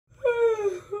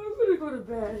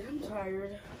bed. I'm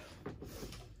tired.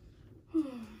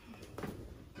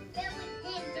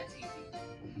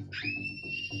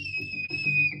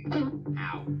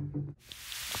 Ow.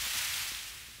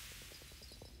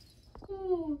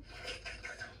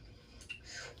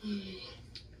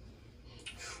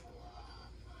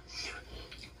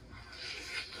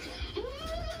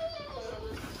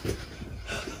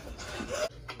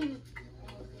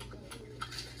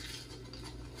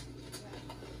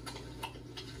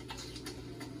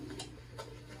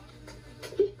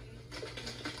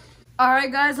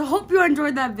 Alright guys, I hope you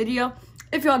enjoyed that video.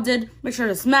 If y'all did, make sure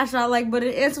to smash that like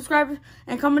button and subscribe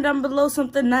and comment down below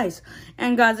something nice.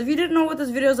 And guys, if you didn't know what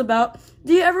this video is about,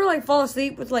 do you ever like fall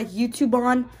asleep with like YouTube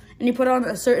on and you put on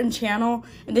a certain channel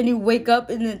and then you wake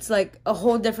up and it's like a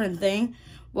whole different thing?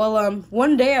 Well,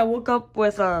 one day I woke up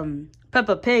with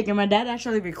Peppa Pig and my dad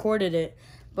actually recorded it,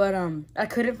 but I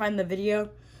couldn't find the video,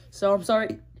 so I'm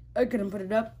sorry I couldn't put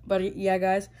it up. But yeah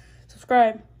guys,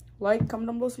 subscribe, like, comment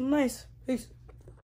down below something nice. Peace.